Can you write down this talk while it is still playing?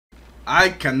I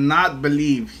cannot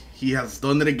believe he has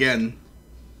done it again.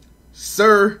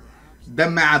 Sir, the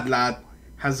Mad Lad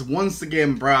has once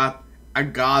again brought a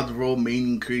God Roll main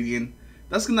ingredient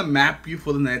that's gonna map you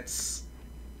for the next,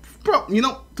 you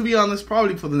know, to be honest,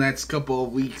 probably for the next couple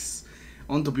of weeks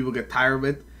until people get tired of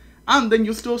it, and then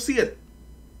you'll still see it.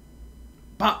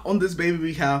 But on this baby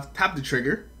we have Tap the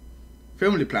Trigger,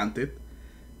 Firmly Planted,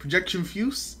 Projection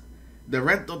Fuse, the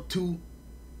Red Dot 2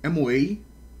 MOA,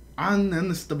 and then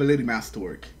the Stability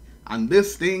Masterwork. And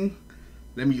this thing,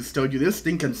 let me just tell you, this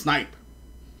thing can snipe.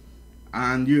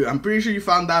 And I'm pretty sure you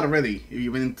found that already if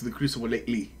you went into the Crucible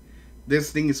lately. This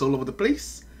thing is all over the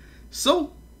place.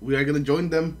 So we are gonna join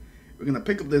them. We're gonna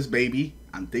pick up this baby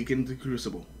and take it into the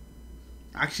Crucible.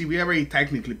 Actually, we already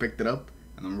technically picked it up,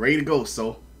 and I'm ready to go.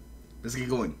 So let's get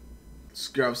going. Let's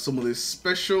grab some of this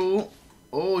special.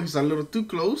 Oh, he's a little too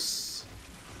close.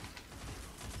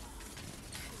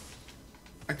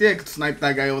 I think I could snipe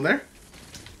that guy over there.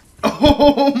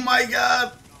 Oh my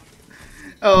god.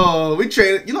 Oh, we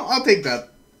traded. You know, I'll take that.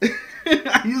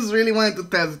 I just really wanted to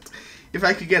test if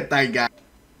I could get that guy.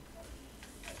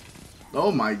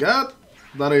 Oh my god.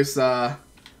 That is,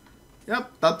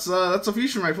 yep, that's a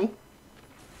fusion rifle.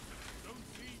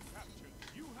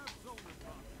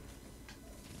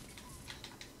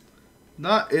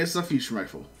 That is a fusion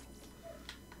rifle.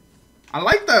 I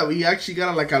like that we actually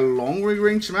got like a long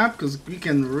range map, because we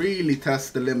can really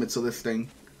test the limits of this thing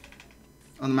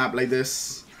on a map like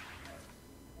this.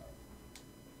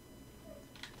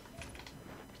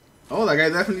 Oh, that guy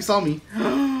definitely saw me.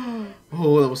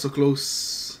 Oh, that was so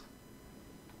close.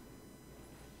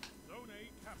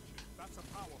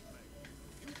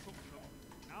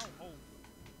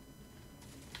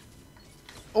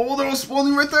 Oh, they're all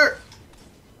spawning right there.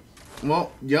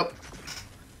 Well, yep.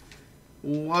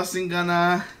 Wasn't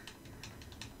gonna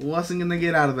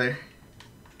get out of there.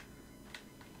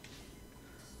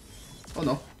 Oh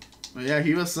no. Oh, yeah,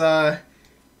 he was not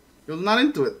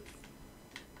into it.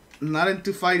 Not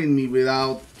into fighting me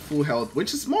without full health,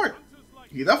 which is smart.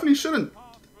 He definitely shouldn't.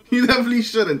 He definitely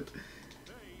shouldn't.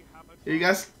 You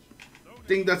guys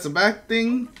think that's a bad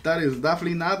thing? That is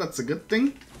definitely not. That's a good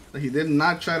thing. That he did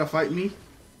not try to fight me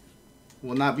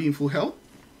while not being full health.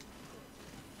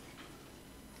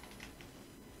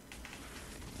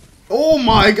 Oh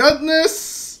my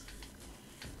goodness!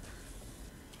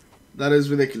 That is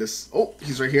ridiculous. Oh,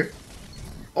 he's right here.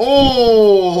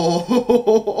 Oh!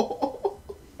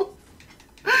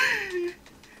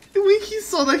 When he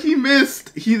saw that he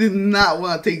missed, he did not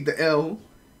want to take the L.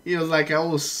 He was like, I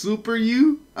will super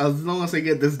you as long as I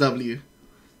get this W.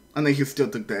 And then he still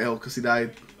took the L because he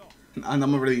died. And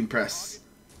I'm already impressed.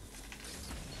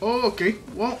 Oh, okay.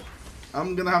 Well,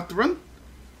 I'm gonna have to run.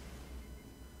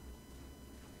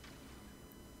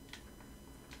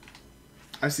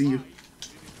 I see you.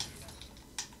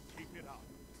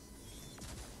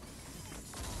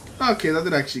 Okay, that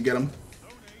did actually get him.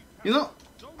 You know,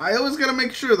 I always gotta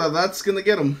make sure that that's gonna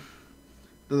get him.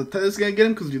 That the tether's gonna get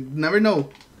him, because you never know.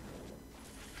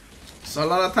 So a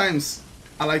lot of times,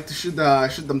 I like to shoot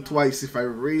them twice if I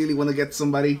really want to get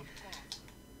somebody.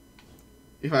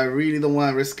 If I really don't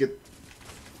want to risk it.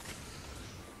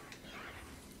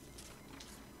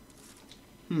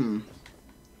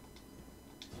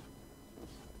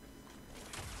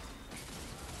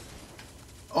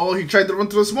 Oh, he tried to run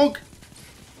through the smoke.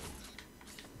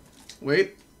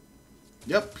 Wait.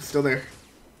 Yep, he's still there.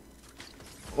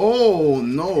 Oh,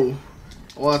 no.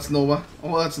 Oh, that's Nova.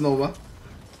 Oh, that's Nova.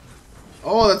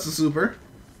 Oh, that's a super.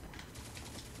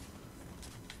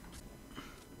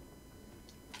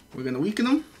 We're gonna weaken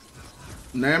him.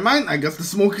 Never mind. I guess the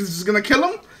smoke is just gonna kill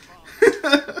him.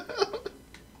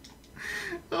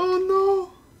 Oh,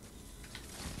 no.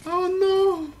 Oh,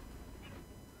 no.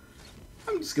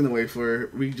 I'm just gonna wait for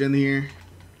regen here.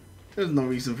 There's no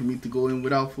reason for me to go in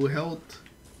without full health.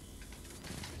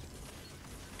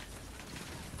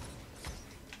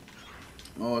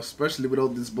 Oh, especially with all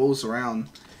these bows around.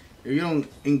 If you don't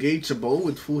engage a bow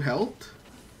with full health,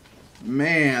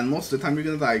 man, most of the time you're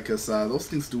gonna die, because those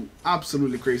things do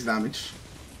absolutely crazy damage.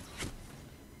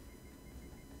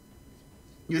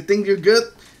 You think you're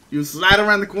good, you slide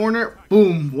around the corner,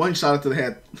 boom, one shot to the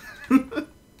head.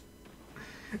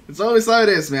 It's always how it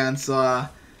is, man. So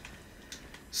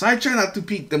I try not to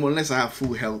peek them unless I have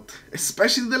full health.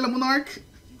 Especially the Monarch.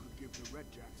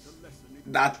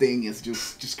 That thing is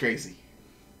just crazy.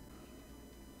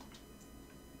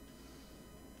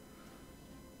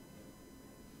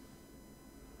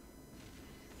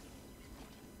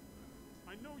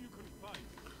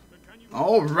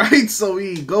 Alright, so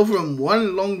we go from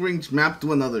one long range map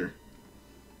to another.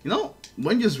 You know,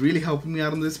 one just really helping me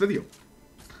out on this video.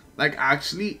 Like,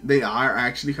 actually, they are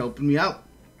actually helping me out.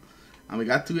 And we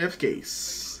got 2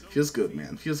 FKs. Feels good,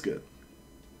 man. Feels good.